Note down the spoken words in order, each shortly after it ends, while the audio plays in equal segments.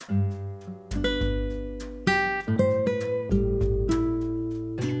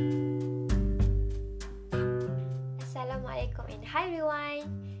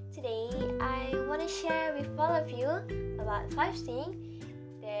of you about 5 things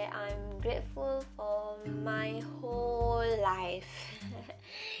that I'm grateful for my whole life.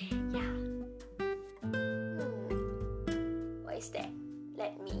 Yeah. What is that?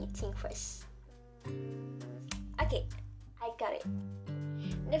 Let me think first. Okay, I got it.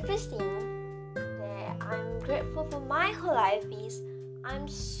 The first thing that I'm grateful for my whole life is I'm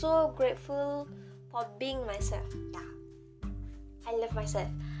so grateful for being myself. Yeah, I love myself.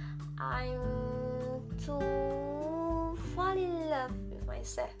 I'm to fall in love with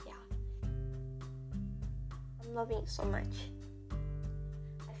myself. Yeah, I'm loving it so much.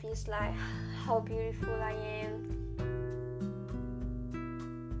 I feel like how beautiful I am.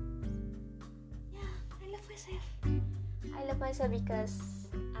 Yeah, I love myself. I love myself because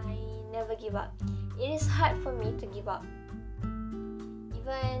I never give up. It is hard for me to give up.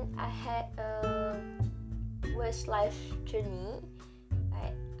 Even I had a worst life journey,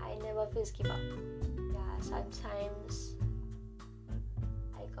 but I never feel give up. Yeah, sometimes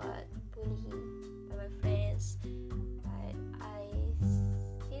I got bullied by my friends, but I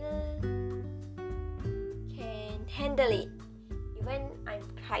still can handle it. Even I'm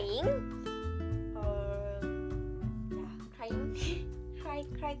crying or crying, cry.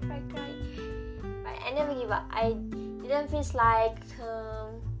 But I never give up. I didn't feel like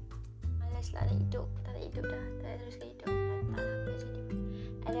malas lah nak hidup, tak nak hidup dah, tak teruskan hidup, tak nak apa jadi.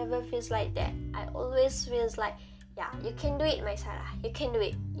 I never feels like that. I always feels like, yeah, you can do it, my Sarah. You can do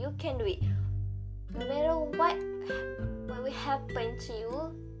it. You can do it. No matter what will happen to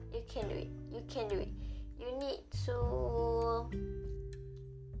you, you can do it. You can do it. You need to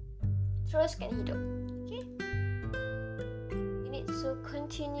teruskan hidup. Okay? You need to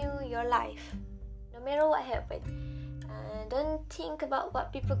continue your life. No matter what happens. Don't think about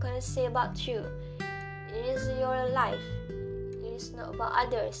what people gonna say about you. It is your life. It is not about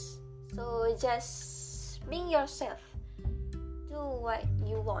others. So just being yourself. Do what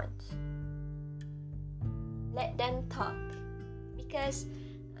you want. Let them talk. Because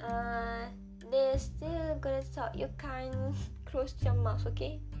they're still gonna talk. You can't close your mouth,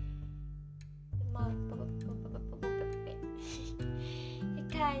 okay? The mouth. You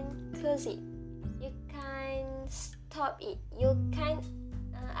can't close it. You can't stop it. You can't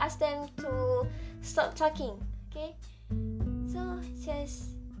ask them to stop talking. Okay? So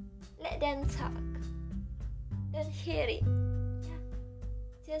just let them talk. Don't hear it. Yeah.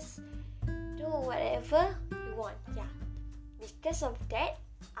 Just do whatever you want. Yeah. Because of that,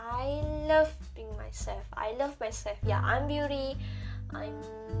 I love being myself. I love myself. Yeah, I'm beauty. I'm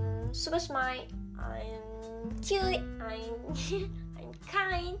super smart. I'm cute. I'm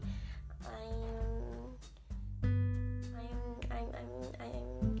kind. I'm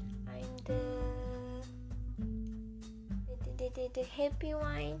the happy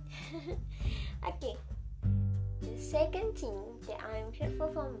one. Okay. The second thing that I'm grateful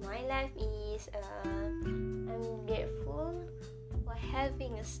for my life is I'm grateful for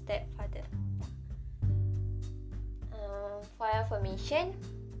having a stepfather. For information,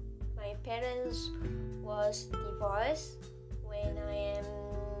 my parents was divorced when I am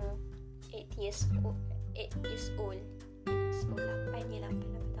 8 years old. 8 years old. 8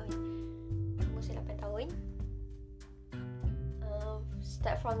 tahun. Umur saya 8 tahun.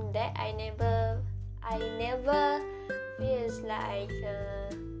 Start from that, I never feels like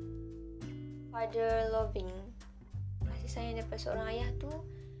father loving. Kasih sayang daripada seorang ayah tu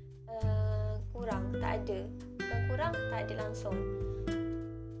kurang, tak ada. Bukan kurang, tak ada langsung.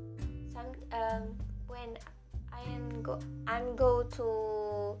 When I'm go to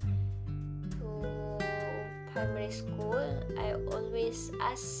primary school, I always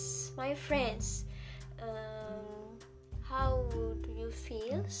ask my friends, how do you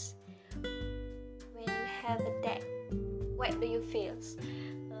feel when you have a dad? What do you feel?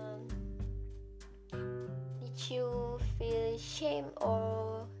 Did you feel shame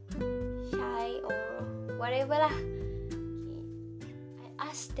or shy or whatever lah? Okay. I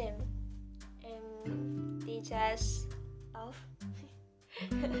asked them and they just laugh.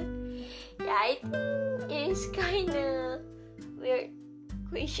 Yeah, I think it is kinda weird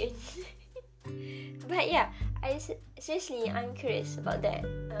question. But yeah, I'm curious about that.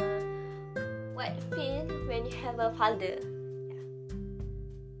 What feel when you have a father? Yeah.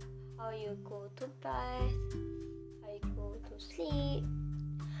 How you go to bed? How you go to sleep?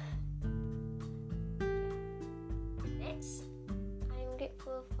 Next, I'm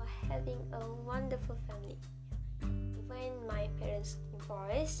grateful for having a wonderful family. Even my parents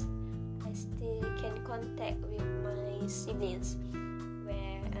divorced, I still can contact with my siblings.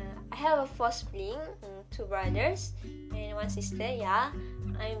 Where I have a 4 siblings, 2 brothers and 1 sister. Yeah,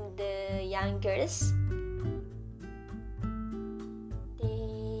 I'm the youngest.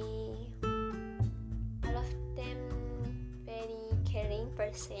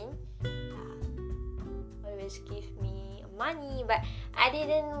 person. Always give me money, but I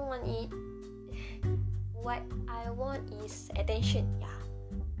didn't want it. What I want is attention.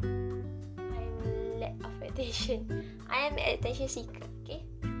 I'm lack of attention. I am an attention seeker. Okay,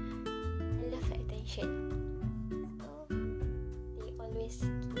 I love attention. So they always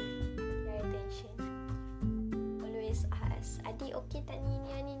give their attention. Always ask, adik okay tak ni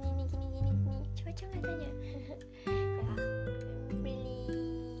gini. Macam-macam lah tanya. I really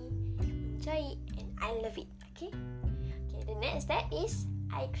enjoy it and I love it. Okay, the next step is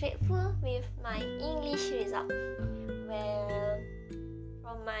I grateful with my English result. Well,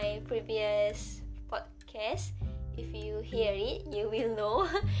 from my previous podcast, if you hear it, you will know.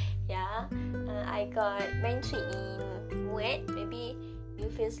 I got band 3 in MUET. Maybe you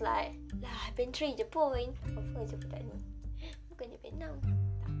feels like, lah band 3 je pun. Apa je budak ni? Bukannya band 6.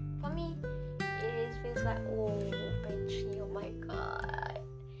 For me, it feels like, oh, band 3, oh my god.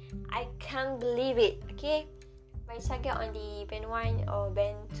 I can't believe it, okay? My target on the band 1 or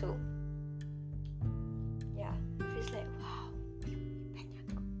band 2. It feels like, wow, banyak.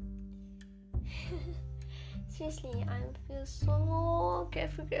 Seriously, I feel so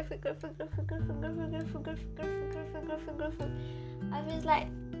grateful. I feel like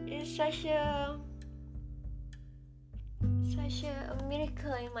it's such a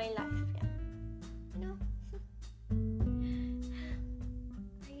miracle in my life. You know,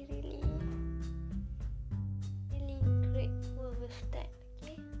 I really grateful with that.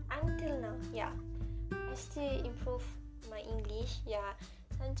 Okay, until now, I still improve my English.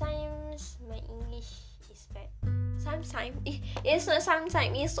 Sometimes my English is bad. Sometimes it's not.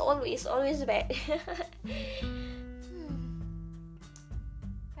 Sometimes it's always bad.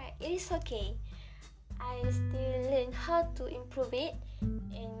 But it is okay. I still learn how to improve it,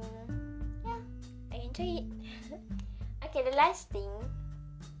 and I enjoy it. Okay, the last thing,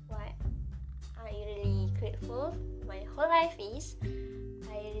 what I really grateful my whole life is,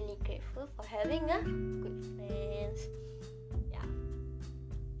 I really grateful for having a good friends.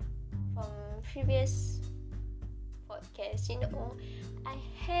 From previous podcast, I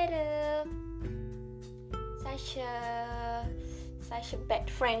had such a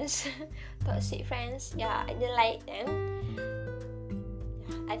bad friends, toxic friends. I didn't like them.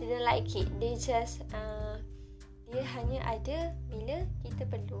 I didn't like it. They just dia hanya ada bila kita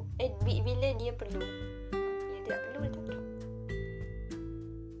perlu. Bila dia perlu. Bila dia tak perlu, dia tak perlu.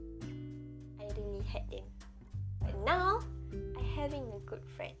 I really hate them. But now I having a good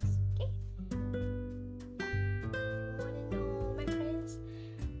friends. Okay. You wanna know my friends?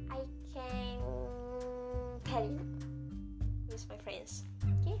 I can tell you who's my friends.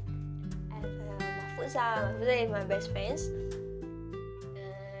 Okay. I have Mahfuza. Mahfuza is my best friends.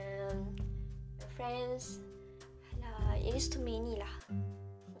 My friends, it is too many lah.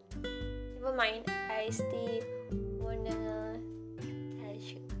 Never mind. I still wanna tell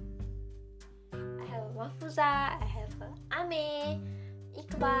you. I have Mahfuza. I have Ame,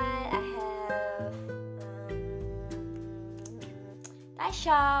 Iqbal. I have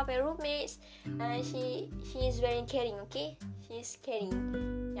Tasha, my roommates. She is very caring. Okay, she's caring.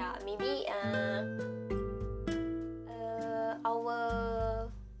 Maybe our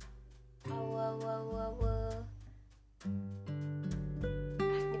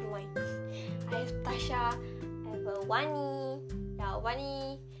never mind. I have Tasha. I have Wani.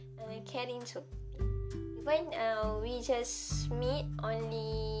 Wani caring too. Even we just meet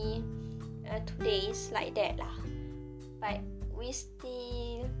only 2 days like that lah, but we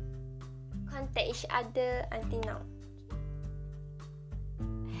still contact each other until now.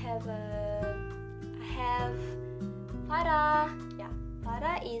 I have Farah.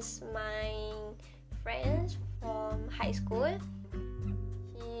 Farah is my friend from high school.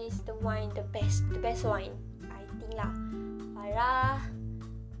 She's the best one, I think lah. Farah,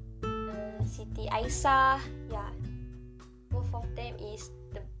 Siti Aisyah, both of them is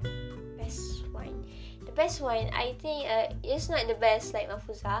the best one. The best one, I think it's not the best like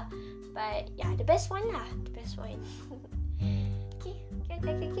Mahfuza, but the best one lah, the best one. Okay.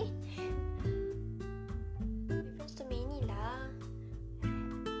 Difference too many lah.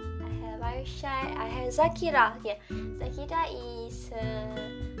 I have Arshad, I have Zakira. Zakira is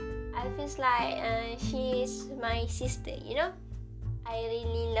I feel like she is my sister. I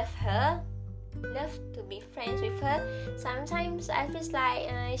really love her. Love to be friends with her. Sometimes I feel like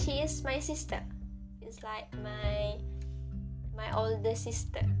she is my sister. It's like my older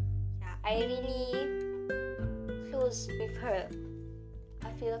sister. I really close with her. I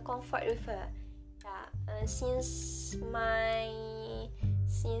feel comfort with her. Since my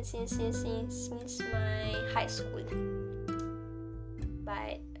high school.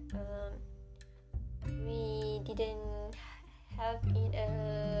 but we didn't have in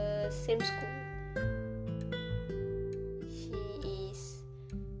a same school. She is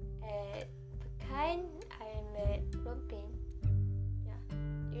at Pekan, I am at Rompin. Yeah,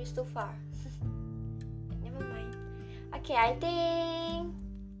 it is too far. Never mind. Okay, I think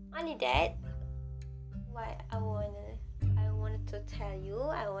only that. What I wanted to tell you,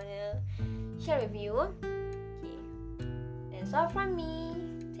 I wanna share with you. Okay, that's all from me.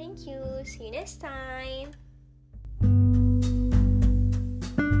 Thank you. See you next time.